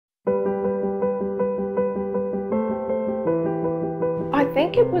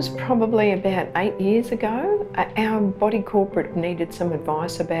think it was probably about 8 years ago. Our body corporate needed some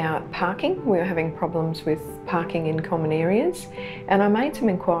advice about parking. We were having problems with parking in common areas, and I made some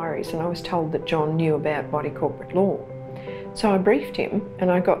inquiries and I was told that John knew about body corporate law. So I briefed him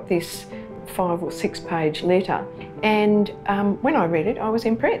and I got this 5 or 6 page letter, and when I read it I was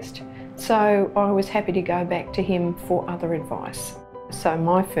impressed. So I was happy to go back to him for other advice. So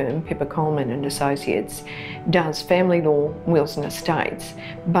my firm, Pippa, Colman and Associates, does family law, wills and estates,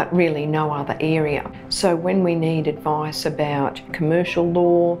 but really no other area. So when we need advice about commercial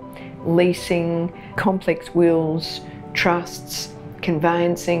law, leasing, complex wills, trusts,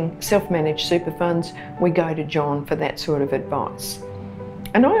 conveyancing, self-managed super funds, we go to John for that sort of advice.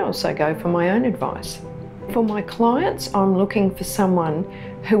 And I also go for my own advice. For my clients, I'm looking for someone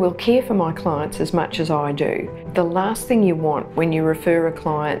who will care for my clients as much as I do. The last thing you want when you refer a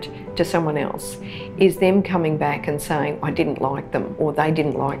client to someone else is them coming back and saying, I didn't like them or they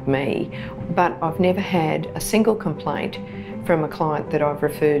didn't like me. But I've never had a single complaint from a client that I've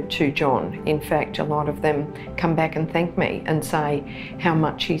referred to John. In fact, a lot of them come back and thank me and say how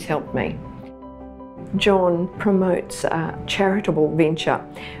much he's helped me. John promotes a charitable venture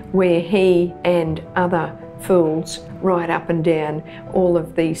where he and other fools ride up and down all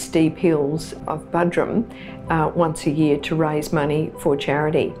of these steep hills of Budrum once a year to raise money for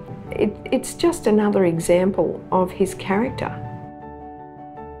charity. It's just another example of his character.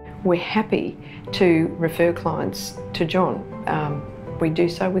 We're happy to refer clients to John. We do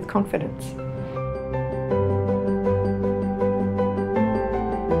so with confidence.